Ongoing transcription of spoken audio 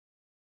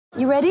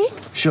You ready?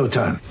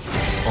 Showtime.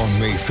 On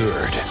May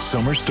 3rd,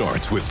 summer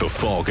starts with The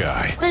Fall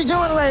Guy. Let's do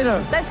it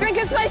later. Let's drink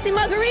a spicy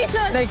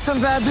margarita. Make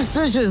some bad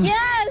decisions.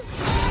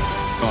 Yes!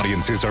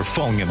 Audiences are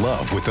falling in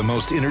love with the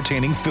most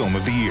entertaining film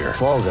of the year.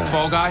 Fall Guy.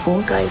 Fall Guy?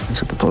 Fall Guy.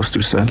 That's what the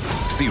poster said.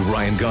 See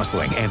Ryan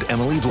Gosling and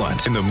Emily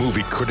Blunt in the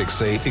movie critics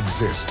say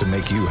exists to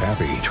make you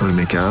happy. Trying to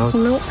make it out?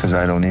 Nope. Because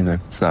I don't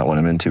either. It's not what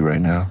I'm into right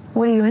now.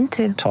 What are you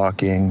into?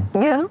 Talking.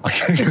 Yeah.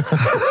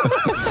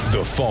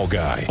 The Fall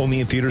Guy.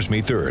 Only in theaters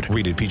May 3rd.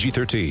 Rated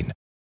PG-13.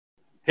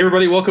 Hey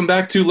everybody, welcome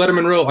back to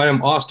Letterman Row. I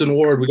am Austin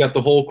Ward. We got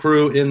the whole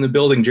crew in the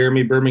building.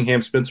 Jeremy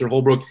Birmingham, Spencer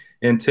Holbrook,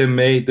 and Tim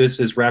May. This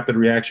is Rapid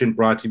Reaction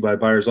brought to you by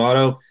Byers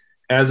Auto.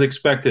 As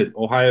expected,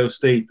 Ohio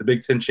State, the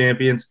Big Ten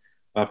champions,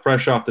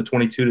 fresh off the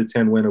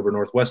 22-10 win over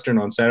Northwestern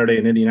on Saturday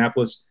in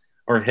Indianapolis,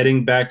 are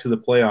heading back to the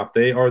playoff.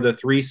 They are the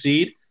 3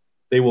 seed.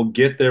 They will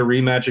get their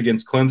rematch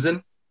against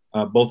Clemson.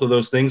 Both of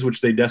those things,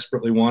 which they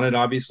desperately wanted,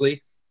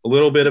 obviously. A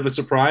little bit of a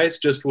surprise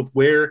just with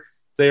where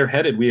they are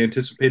headed. We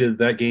anticipated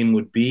that game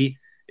would be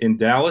in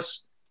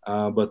Dallas,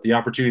 but the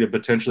opportunity to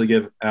potentially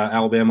give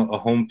Alabama a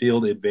home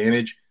field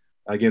advantage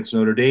against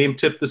Notre Dame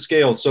tipped the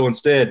scales. So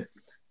instead,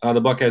 the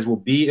Buckeyes will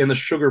be in the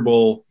Sugar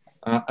Bowl,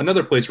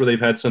 another place where they've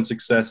had some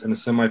success in the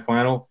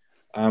semifinal.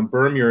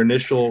 Berm, your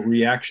initial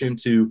reaction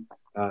to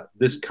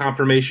this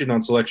confirmation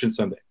on Selection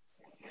Sunday?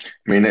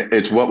 I mean,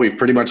 it's what we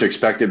pretty much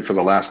expected for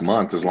the last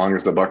month. As long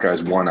as the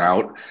Buckeyes won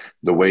out,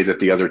 the way that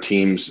the other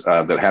teams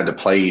that had to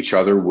play each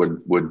other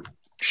would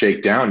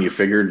shake down, you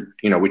figured,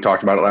 we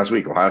talked about it last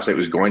week. Ohio State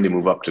was going to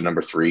move up to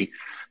number 3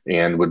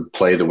 and would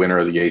play the winner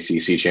of the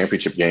ACC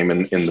championship game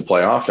in the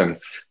playoff. And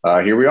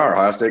here we are,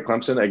 Ohio State,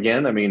 Clemson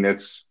again. I mean,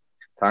 it's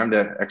time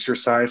to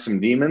exercise some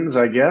demons,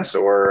 I guess,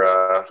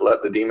 or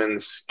let the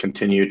demons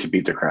continue to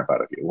beat the crap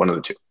out of you. One of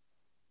the two.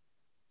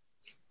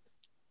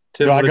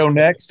 Tim, do I go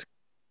next?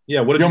 Yeah.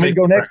 What do you want me to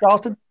go next,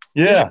 Austin?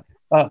 Yeah.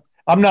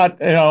 I'm not,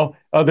 the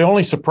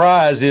only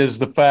surprise is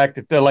the fact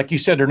that, like you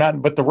said, they're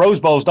not, but the Rose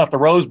Bowl is not the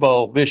Rose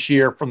Bowl this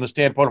year from the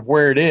standpoint of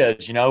where it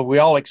is. We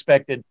all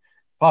expected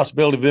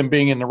possibility of them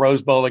being in the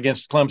Rose Bowl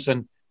against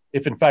Clemson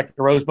if, in fact,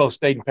 the Rose Bowl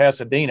stayed in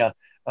Pasadena.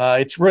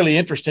 It's really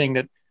interesting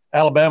that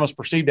Alabama's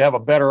perceived to have a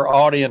better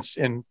audience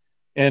in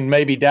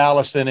maybe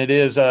Dallas than it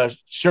is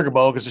Sugar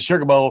Bowl, because the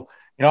Sugar Bowl,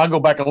 I go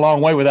back a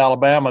long way with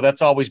Alabama.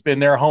 That's always been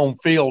their home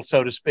field,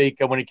 so to speak,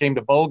 when it came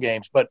to bowl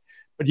games. But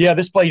yeah,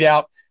 this played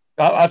out.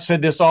 I've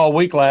said this all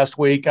week last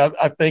week.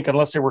 I think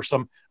unless there were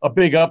a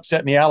big upset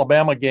in the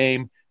Alabama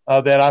game,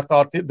 that I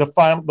thought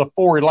the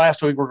 4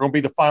 last week were going to be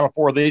the final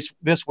 4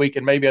 this week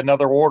in maybe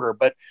another order.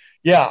 But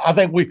yeah, I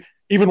think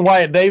even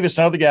Wyatt Davis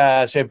and other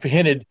guys have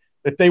hinted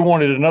that they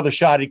wanted another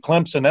shot at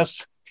Clemson.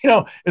 That's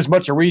as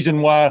much a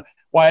reason why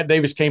Wyatt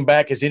Davis came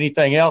back as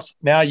anything else.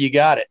 Now you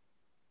got it.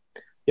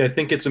 Yeah, I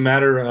think it's a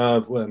matter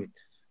of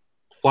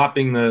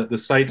flopping the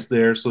sites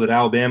there so that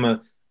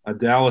Alabama.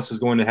 Dallas is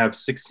going to have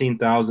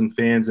 16,000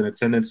 fans in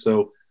attendance,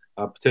 so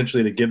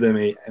potentially to give them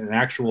an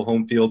actual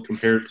home field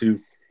compared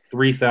to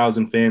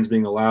 3,000 fans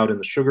being allowed in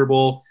the Sugar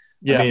Bowl.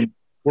 Yeah. I mean,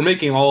 we're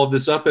making all of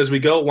this up as we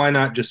go. Why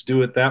not just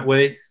do it that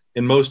way?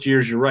 In most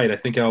years, you're right. I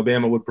think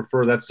Alabama would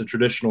prefer that's the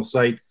traditional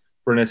site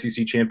for an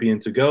SEC champion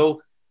to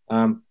go.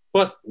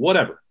 But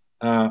whatever.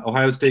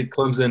 Ohio State,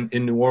 Clemson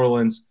in New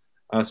Orleans,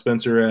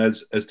 Spencer,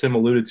 as Tim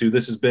alluded to,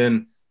 this has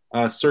been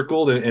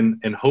circled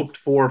and hoped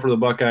for the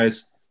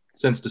Buckeyes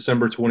since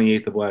December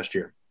 28th of last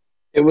year.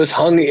 It was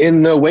hung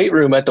in the weight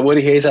room at the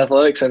Woody Hayes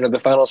Athletic Center,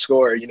 the final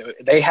score.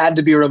 They had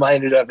to be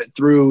reminded of it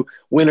through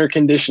winter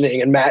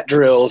conditioning and mat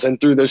drills and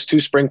through those 2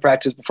 spring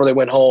practices before they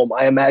went home.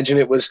 I imagine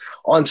it was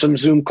on some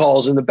Zoom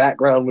calls in the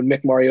background when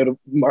Mick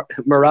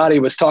Marotti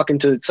was talking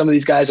to some of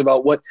these guys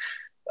about what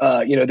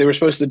they were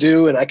supposed to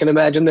do. And I can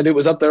imagine that it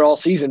was up there all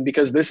season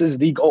because this is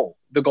the goal.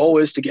 The goal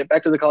is to get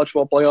back to the college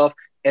football playoff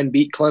and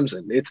beat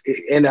Clemson.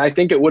 And I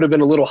think it would have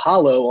been a little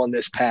hollow on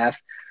this path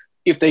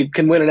if they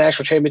can win a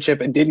national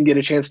championship and didn't get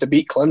a chance to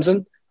beat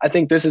Clemson. I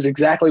think this is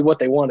exactly what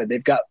they wanted.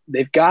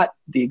 They've got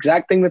the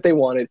exact thing that they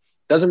wanted.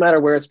 Doesn't matter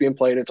where it's being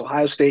played. It's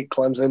Ohio State,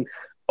 Clemson,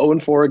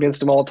 0-4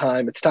 against them all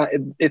time. It's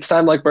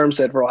time, like Berm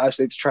said, for Ohio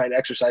State to try and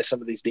exercise some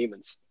of these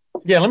demons.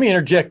 Yeah, let me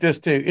interject this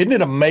too. Isn't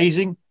it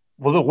amazing?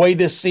 Well, the way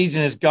this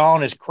season has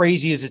gone, as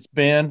crazy as it's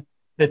been,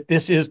 that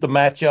this is the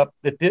matchup,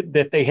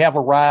 that they have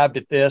arrived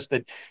at this,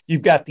 that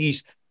you've got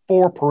these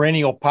 4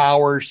 perennial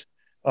powers.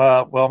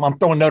 I'm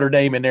throwing Notre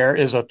Dame in there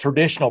as a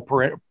traditional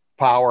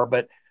power,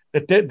 but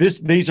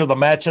these are the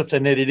matchups,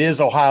 and that it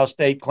is Ohio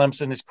State.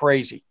 Clemson is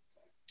crazy.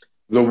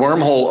 The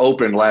wormhole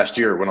opened last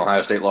year when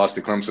Ohio State lost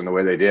to Clemson the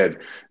way they did.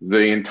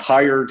 The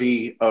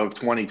entirety of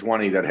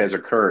 2020 that has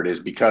occurred is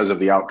because of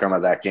the outcome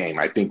of that game.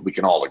 I think we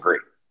can all agree.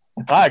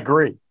 I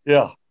agree.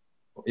 Yeah.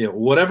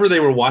 Whatever they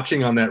were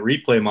watching on that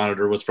replay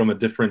monitor was from a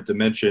different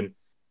dimension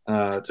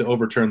to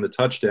overturn the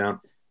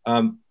touchdown.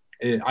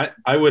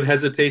 I would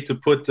hesitate to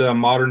put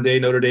modern-day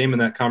Notre Dame in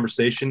that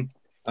conversation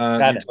you're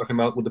talking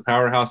about with the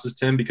powerhouses,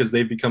 Tim, because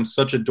they've become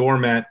such a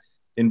doormat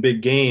in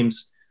big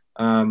games.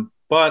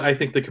 But I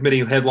think the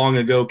committee had long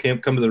ago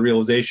come to the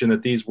realization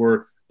that these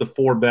were the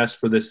 4 best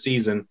for this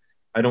season.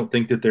 I don't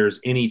think that there's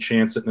any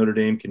chance that Notre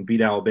Dame can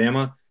beat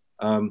Alabama.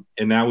 And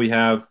now we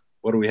have,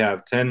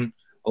 10,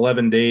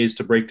 11 days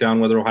to break down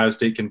whether Ohio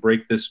State can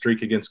break this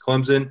streak against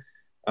Clemson.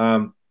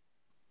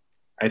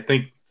 I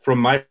think from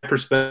my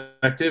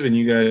perspective, and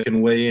you guys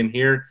can weigh in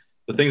here,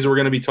 the things that we're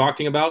going to be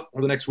talking about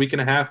over the next week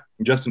and a half,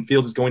 Justin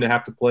Fields is going to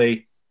have to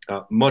play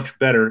much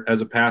better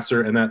as a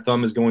passer, and that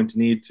thumb is going to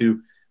need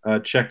to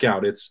check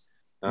out. It's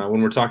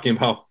when we're talking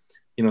about,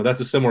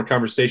 that's a similar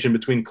conversation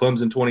between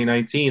Clemson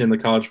 2019 and the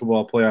college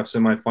football playoff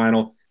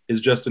semifinal.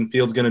 Is Justin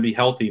Fields going to be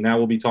healthy? Now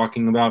we'll be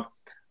talking about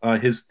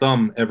his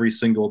thumb every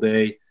single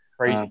day.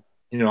 Crazy.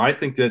 I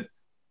think that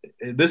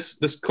this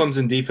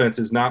Clemson defense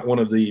is not one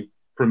of the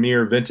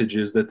premier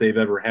vintages that they've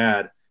ever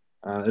had.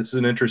 This is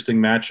an interesting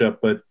matchup,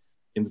 but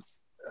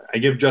I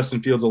give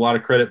Justin Fields a lot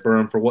of credit,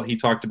 Berm, for what he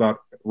talked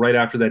about right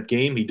after that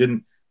game. He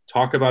didn't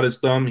talk about his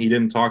thumb. He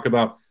didn't talk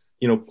about,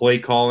 play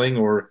calling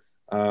or,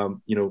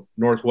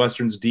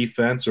 Northwestern's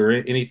defense or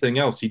anything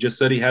else. He just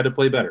said he had to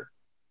play better.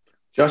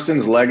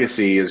 Justin's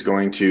legacy is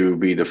going to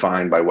be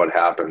defined by what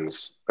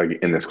happens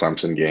in this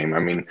Clemson game. I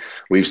mean,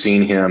 we've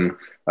seen him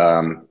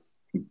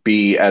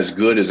be as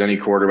good as any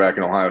quarterback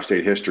in Ohio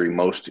State history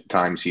most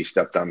times he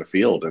stepped on the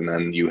field. And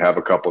then you have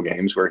a couple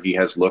games where he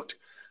has looked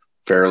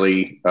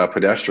fairly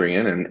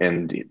pedestrian.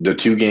 And the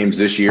two games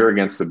this year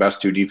against the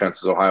best two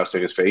defenses Ohio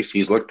State has faced,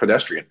 he's looked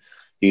pedestrian.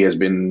 He has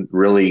been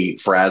really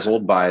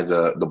frazzled by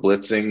the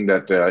blitzing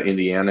that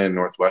Indiana and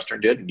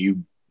Northwestern did. And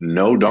you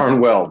know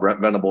darn well Brent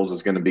Venables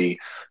is going to be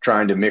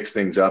trying to mix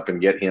things up and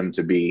get him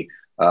to be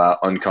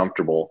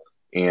uncomfortable.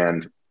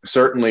 And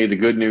certainly the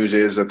good news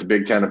is that the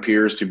Big Ten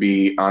appears to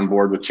be on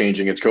board with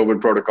changing its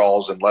COVID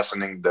protocols and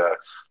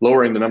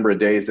lowering the number of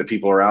days that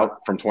people are out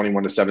from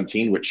 21 to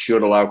 17, which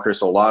should allow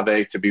Chris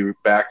Olave to be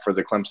back for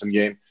the Clemson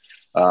game,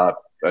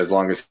 as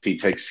long as he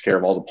takes care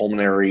of all the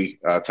pulmonary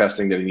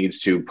testing that he needs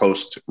to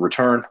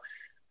post-return.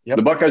 Yep.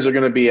 The Buckeyes are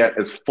going to be at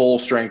as full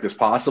strength as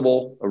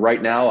possible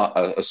right now,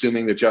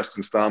 assuming that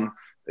Justin's thumb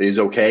is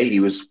okay. He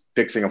was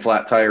fixing a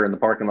flat tire in the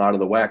parking lot of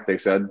the WAC, they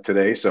said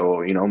today. So,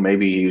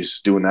 maybe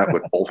he's doing that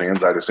with both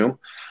hands, I'd assume.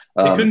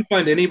 He couldn't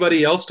find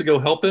anybody else to go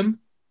help him?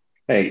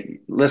 Hey,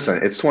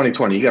 listen, it's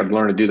 2020. You got to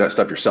learn to do that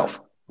stuff yourself,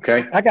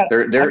 okay?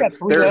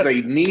 There's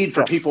a need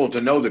for people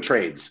to know the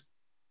trades.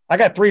 I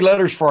got 3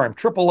 letters for him.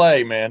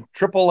 AAA, man.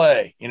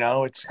 AAA.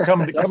 It's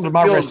come to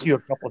my rescue a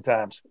couple of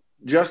times.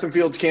 Justin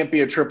Fields can't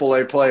be a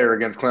AAA player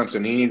against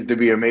Clemson. He needs to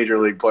be a major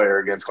league player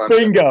against Clemson.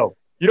 Bingo.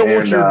 You don't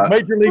want your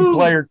major league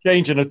player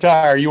changing a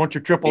tire. You want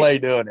your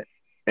AAA doing it.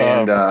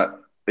 And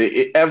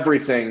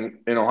everything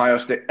in Ohio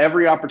State,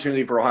 every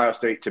opportunity for Ohio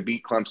State to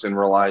beat Clemson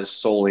relies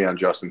solely on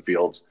Justin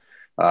Fields.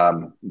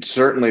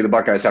 Certainly the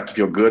Buckeyes have to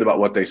feel good about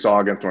what they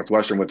saw against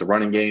Northwestern with the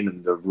running game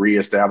and the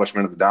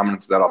reestablishment of the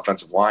dominance of that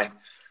offensive line.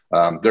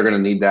 They're going to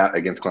need that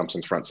against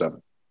Clemson's front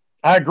seven.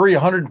 I agree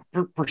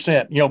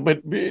 100%,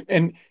 but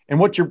and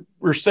what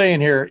we're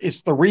saying here, it's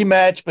the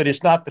rematch, but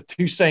it's not the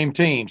two same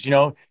teams,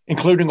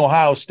 including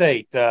Ohio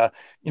State.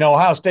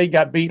 Ohio State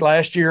got beat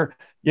last year.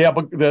 Yeah,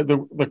 but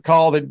the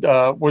call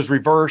that was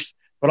reversed,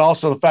 but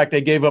also the fact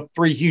they gave up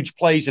 3 huge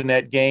plays in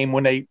that game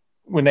when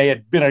they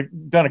had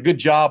done a good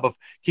job of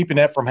keeping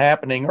that from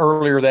happening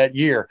earlier that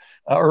year,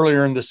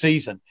 earlier in the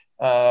season.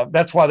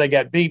 That's why they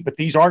got beat. But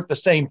these aren't the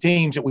same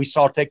teams that we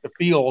saw take the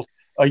field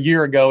a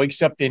year ago,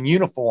 except in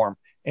uniform.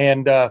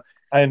 And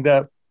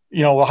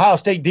Ohio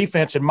State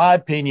defense, in my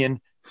opinion,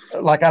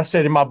 like I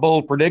said in my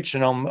bold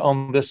prediction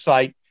on this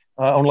site,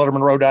 on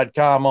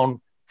LettermanRow.com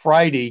on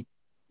Friday,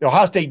 the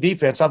Ohio State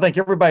defense, I think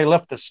everybody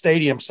left the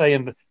stadium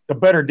saying the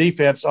better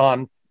defense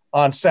on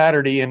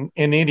Saturday in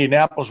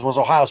Indianapolis was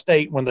Ohio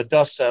State when the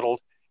dust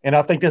settled. And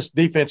I think this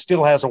defense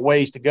still has a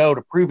ways to go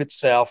to prove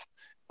itself.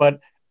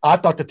 But I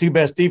thought the 2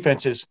 best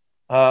defenses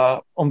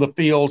on the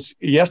fields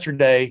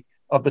yesterday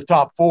of the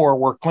top 4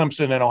 were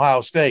Clemson and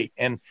Ohio State.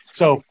 And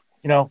so,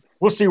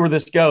 we'll see where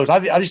this goes. I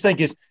just think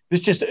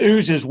this just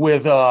oozes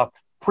with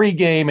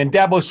pregame and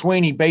Dabo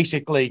Swinney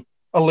basically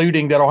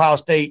alluding that Ohio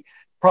State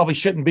probably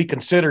shouldn't be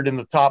considered in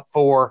the top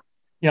 4.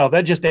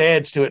 That just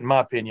adds to it, in my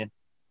opinion.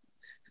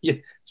 Yeah,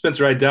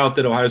 Spencer, I doubt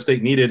that Ohio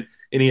State needed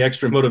any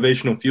extra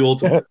motivational fuel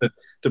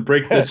to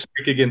break this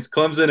streak against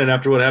Clemson and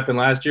after what happened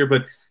last year.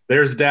 But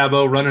there's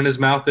Dabo running his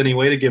mouth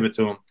anyway to give it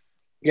to him.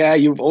 Yeah,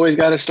 you've always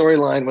got a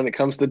storyline when it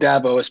comes to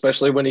Dabo,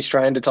 especially when he's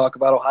trying to talk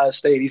about Ohio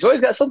State. He's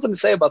always got something to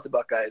say about the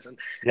Buckeyes. And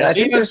I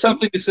think he has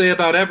something to say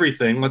about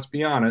everything, let's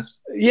be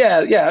honest.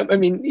 Yeah. I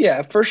mean,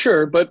 yeah, for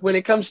sure. But when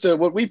it comes to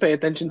what we pay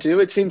attention to,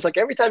 it seems like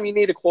every time you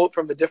need a quote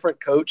from a different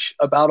coach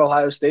about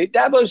Ohio State,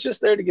 Dabo's just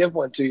there to give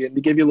one to you and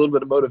to give you a little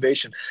bit of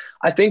motivation.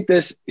 I think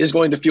this is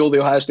going to fuel the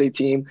Ohio State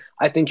team.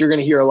 I think you're going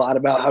to hear a lot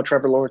about how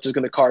Trevor Lawrence is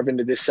going to carve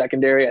into this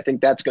secondary. I think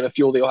that's going to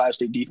fuel the Ohio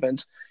State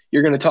defense.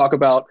 You're going to talk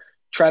about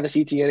Travis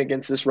Etienne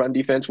against this run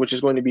defense, which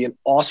is going to be an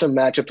awesome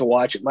matchup to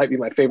watch. It might be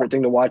my favorite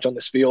thing to watch on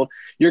this field.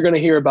 You're going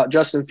to hear about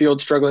Justin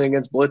Fields struggling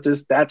against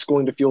blitzes. That's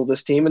going to fuel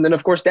this team. And then,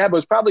 of course, Dabo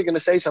is probably going to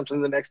say something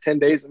in the next 10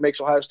 days that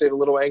makes Ohio State a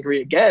little angry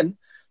again.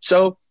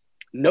 So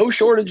no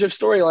shortage of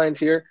storylines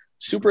here.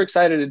 Super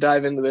excited to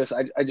dive into this.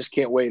 I just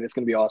can't wait. It's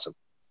going to be awesome.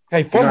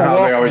 Hey, they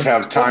always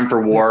have time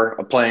for war,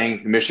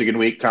 playing Michigan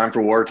week, time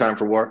for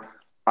war.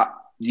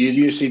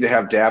 you just need to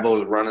have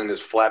Dabo running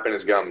flapping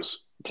his gums,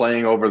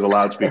 playing over the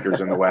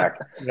loudspeakers in the WAC.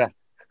 Yeah.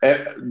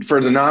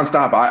 For the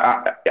nonstop,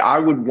 I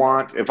would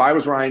want, if I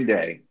was Ryan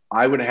Day,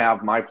 I would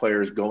have my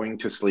players going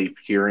to sleep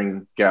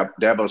hearing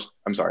Dabo,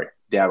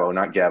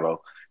 not Gabo,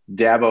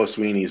 Dabo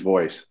Sweeney's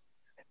voice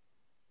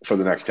for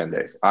the next 10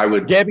 days. I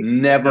would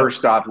never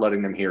stop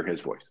letting them hear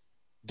his voice.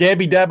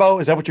 Gabby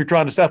Dabo, is that what you're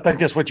trying to say? I think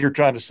that's what you're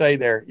trying to say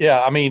there.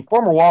 Yeah, I mean,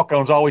 former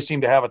walk-ons always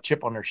seem to have a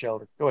chip on their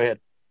shoulder. Go ahead.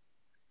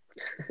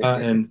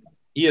 And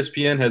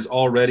ESPN has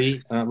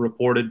already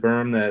reported,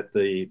 Berm, that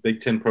the Big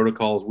Ten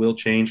protocols will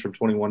change from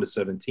 21 to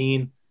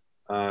 17.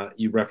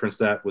 You referenced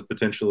that with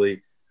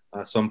potentially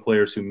some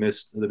players who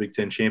missed the Big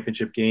Ten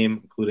championship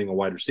game, including a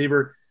wide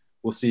receiver.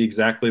 We'll see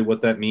exactly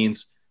what that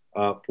means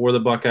for the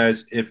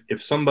Buckeyes.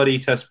 If somebody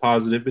tests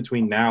positive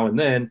between now and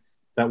then,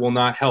 that will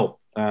not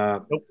help.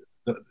 Nope.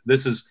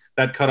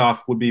 That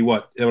cutoff would be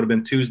what? It would have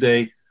been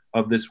Tuesday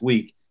of this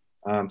week.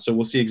 So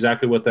we'll see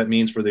exactly what that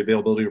means for the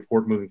availability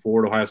report moving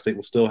forward. Ohio State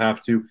will still have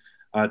to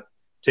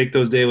take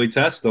those daily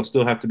tests. They'll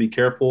still have to be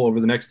careful over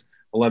the next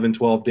 11,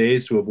 12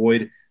 days to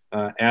avoid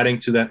adding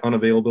to that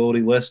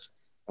unavailability list.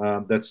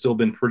 That's still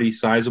been pretty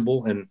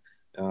sizable and,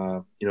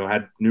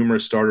 had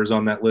numerous starters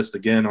on that list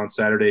again on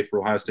Saturday for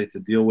Ohio State to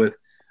deal with.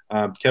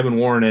 Kevin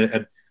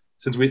Warren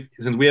since we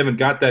haven't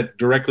got that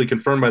directly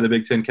confirmed by the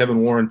Big Ten,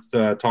 Kevin Warren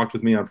talked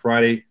with me on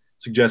Friday,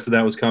 suggested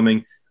that was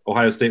coming.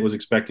 Ohio State was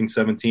expecting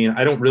 17.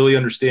 I don't really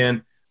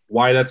understand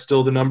why that's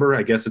still the number.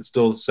 I guess it's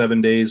still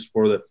 7 days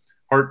for the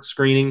heart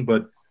screening,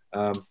 but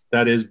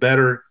that is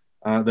better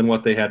than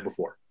what they had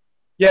before.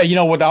 Yeah, you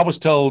know what I was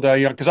told,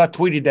 because I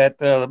tweeted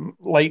that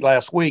late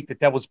last week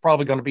that was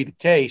probably going to be the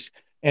case.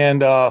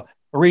 And the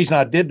reason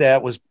I did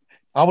that was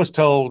I was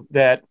told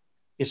that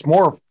it's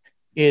more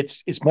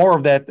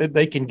of that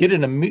they can get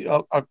in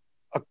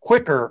a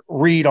quicker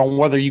read on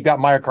whether you got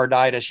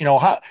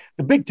myocarditis.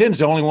 The Big Ten's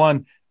the only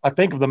one, I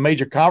think, of the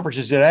major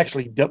conferences that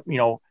actually,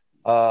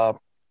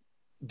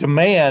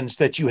 demands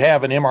that you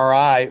have an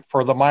MRI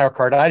for the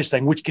myocarditis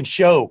thing, which can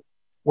show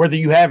whether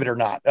you have it or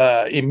not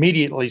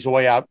immediately is the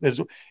way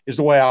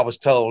I was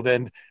told.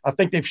 And I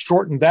think they've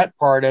shortened that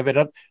part of it.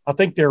 I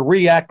think their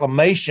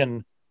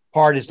reacclimation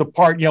part is the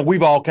part,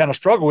 we've all kind of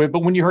struggled with.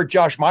 But when you heard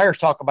Josh Myers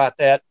talk about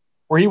that,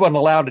 where he wasn't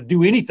allowed to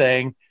do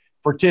anything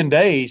for 10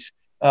 days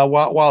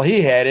while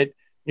he had it,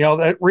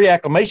 that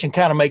reacclimation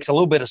kind of makes a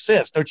little bit of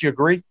sense. Don't you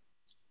agree?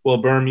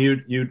 Well, Berm,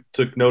 you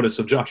took notice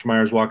of Josh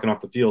Myers walking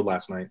off the field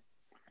last night.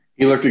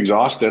 He looked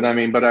exhausted.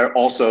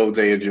 But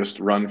they had just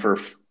run for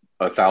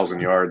 1,000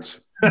 yards.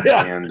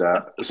 Yeah. And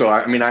so,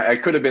 I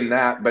could have been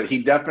that, but he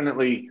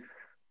definitely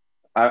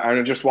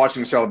I'm just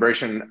watching the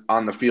celebration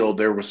on the field.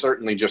 There was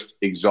certainly just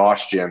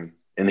exhaustion,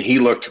 and he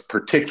looked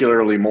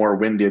particularly more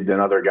winded than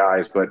other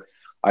guys, but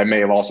I may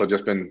have also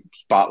just been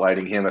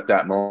spotlighting him at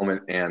that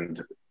moment,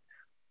 and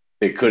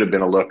it could have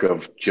been a look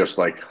of just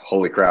like,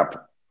 holy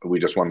crap, we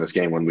just won this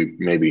game when we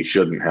maybe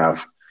shouldn't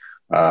have.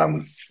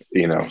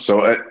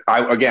 So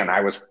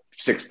I was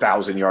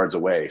 6,000 yards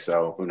away,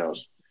 so who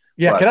knows?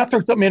 Yeah, can I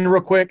throw something in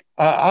real quick?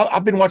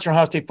 I've been watching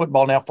Ohio State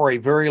football now for a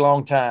very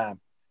long time,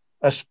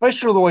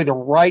 especially the way the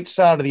right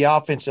side of the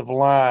offensive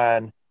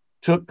line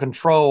took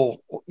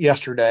control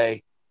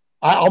yesterday.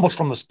 Almost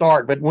from the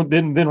start, but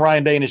then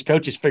Ryan Day and his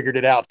coaches figured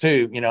it out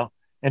too,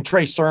 and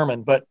Trey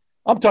Sermon. But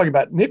I'm talking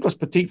about Nicholas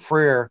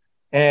Petit-Frere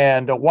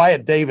and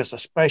Wyatt Davis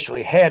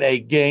especially had a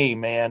game,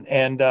 man.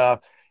 And,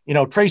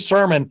 Trey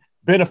Sermon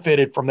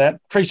benefited from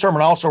that. Trey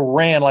Sermon also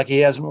ran like he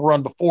hasn't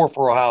run before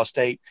for Ohio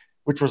State,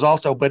 which was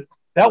also – but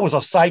that was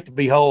a sight to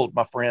behold,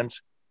 my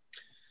friends.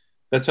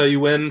 That's how you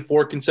win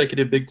 4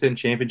 consecutive Big Ten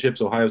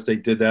championships. Ohio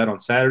State did that on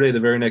Saturday.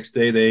 The very next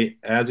day, they,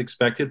 as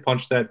expected,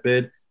 punched that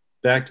bid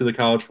back to the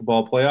college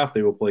football playoff.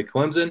 They will play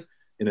Clemson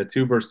in a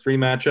 2-3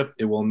 matchup.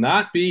 It will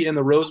not be in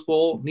the Rose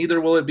Bowl.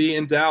 Neither will it be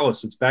in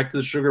Dallas. It's back to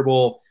the Sugar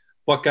Bowl.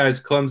 Buckeyes,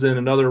 Clemson,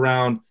 another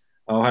round.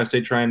 Ohio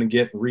State trying to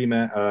get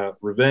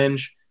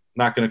revenge.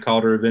 Not going to call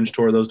it a revenge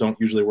tour. Those don't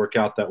usually work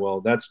out that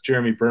well. That's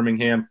Jeremy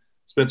Birmingham,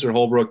 Spencer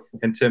Holbrook,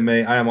 and Tim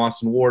May. I am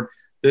Austin Ward.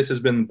 This has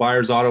been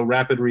Buyers Auto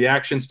Rapid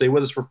Reaction. Stay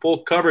with us for full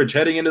coverage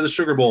heading into the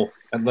Sugar Bowl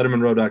at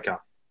LettermanRow.com.